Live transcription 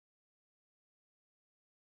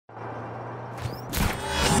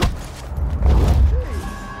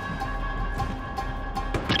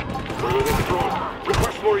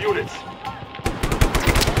coordinates.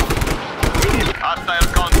 Hostile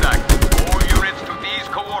contact. All units to these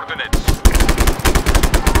coordinates.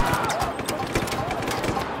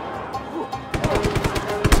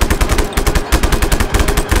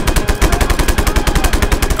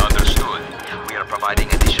 Understood. We are providing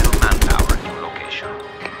additional manpower to your location.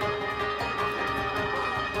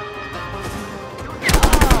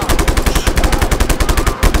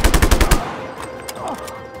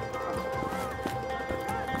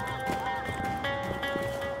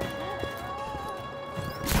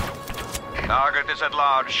 Target is at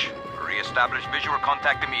large. Re-establish visual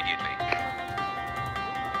contact immediately.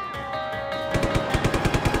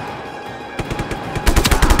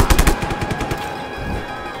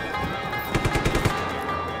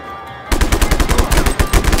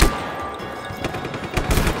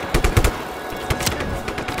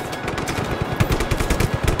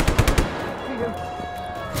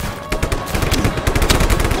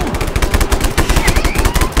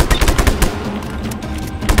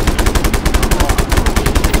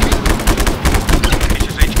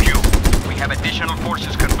 Additional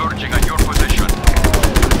forces converging on your position.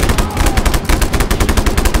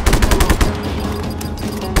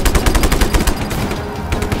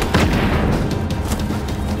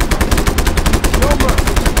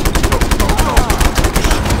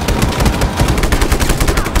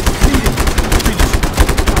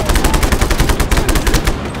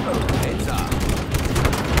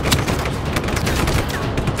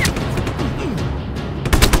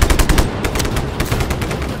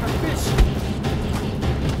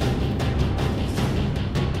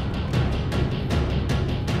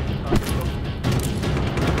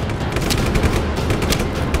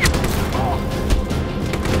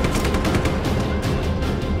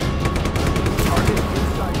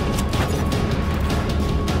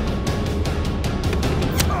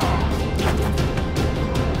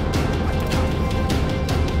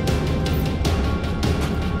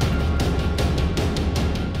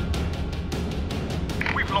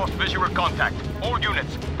 Lost visual contact. All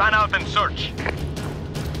units, fan out and search.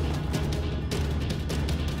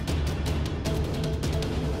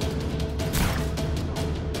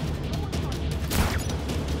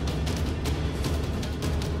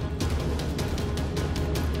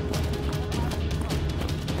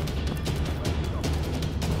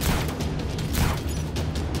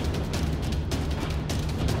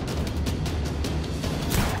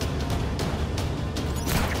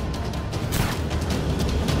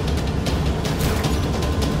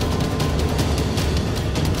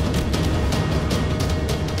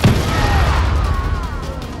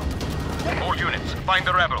 Find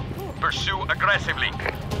the rebel. Pursue aggressively.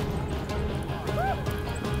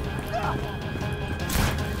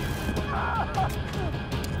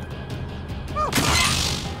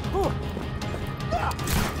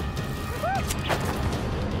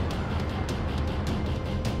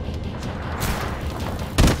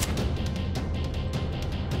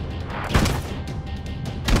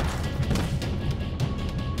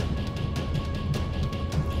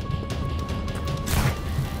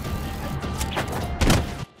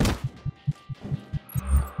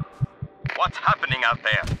 What's happening out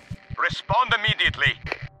there? Respond immediately.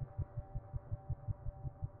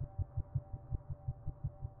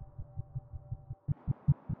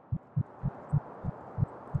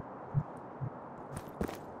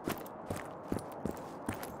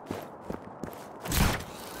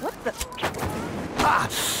 What the? Ah!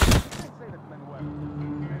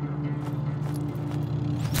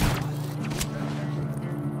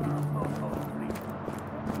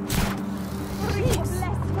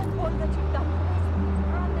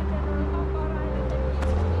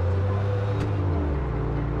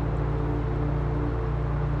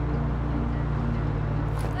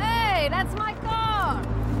 Hey, that's my car!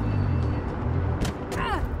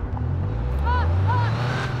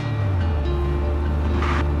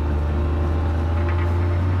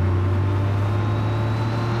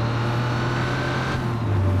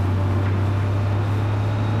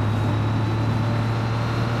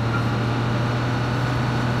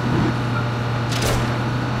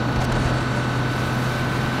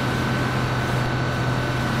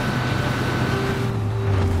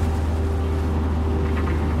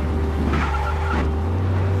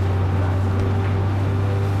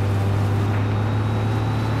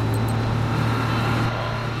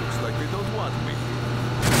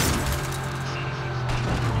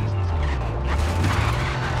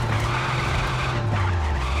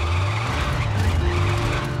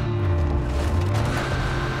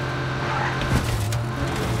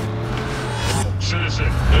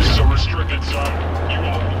 Citizen, this is a restricted zone. You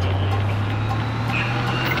will...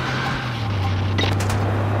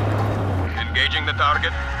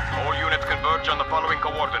 target. All units converge on the following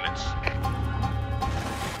coordinates.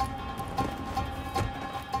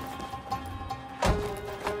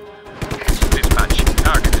 Dispatch.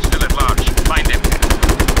 Target is still at large. Find him.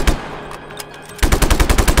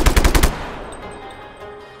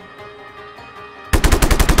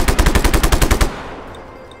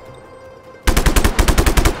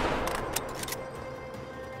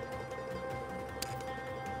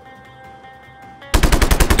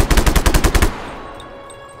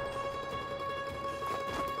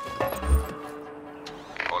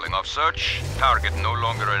 Calling off search. Target no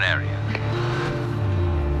longer an area.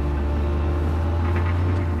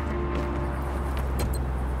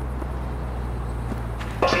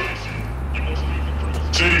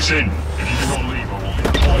 Citizen, if you do not leave, I will be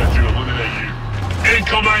required to eliminate you.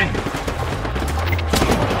 Incoming!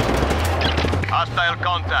 Hostile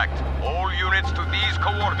contact. All units to these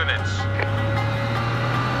coordinates.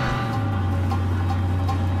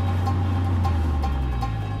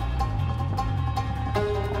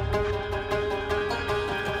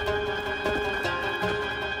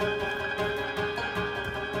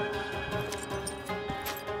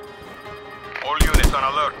 All units on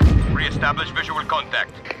alert. Re-establish visual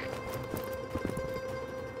contact.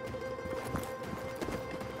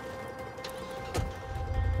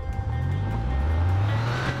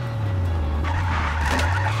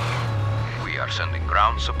 We are sending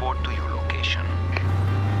ground support to your location.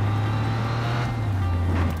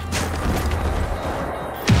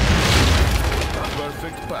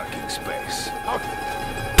 Perfect parking space.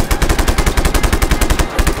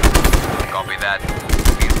 Copy that.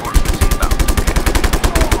 Reinforcements inbound.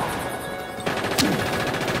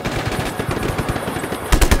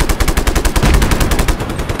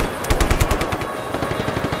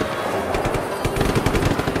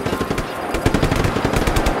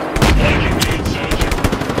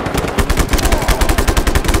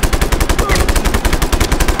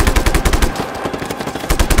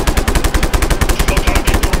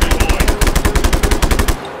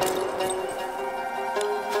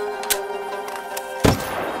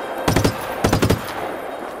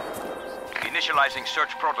 Initializing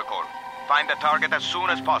search protocol. Find the target as soon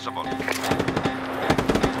as possible.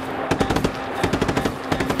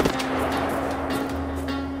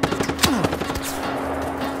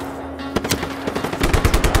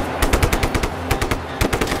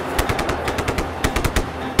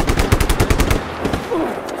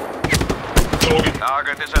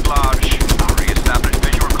 Target is at large. Re-establish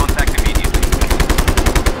visual contact immediately.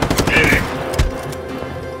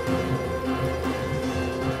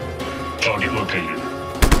 Target located.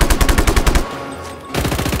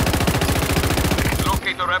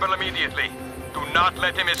 Locate the rebel immediately. Do not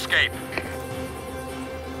let him escape.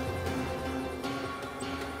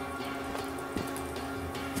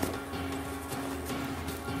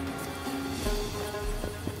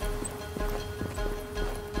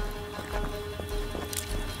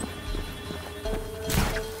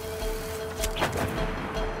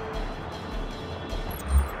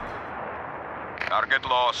 Target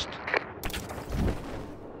lost.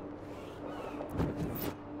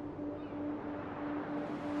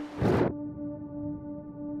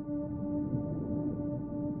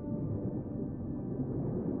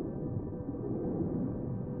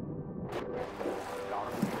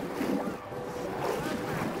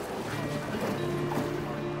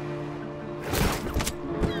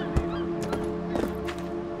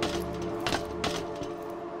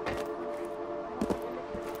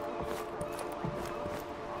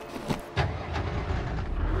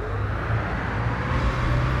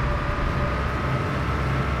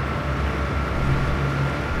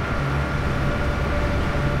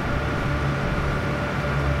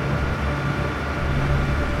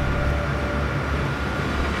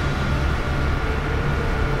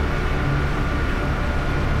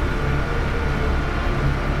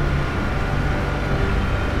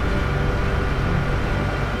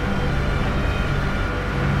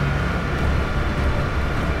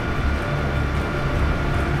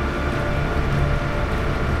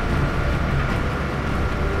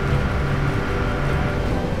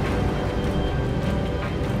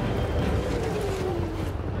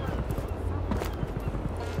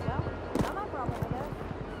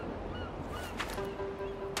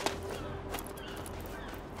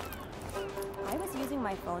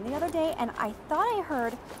 My phone the other day, and I thought I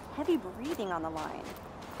heard heavy breathing on the line.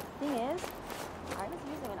 Thing is,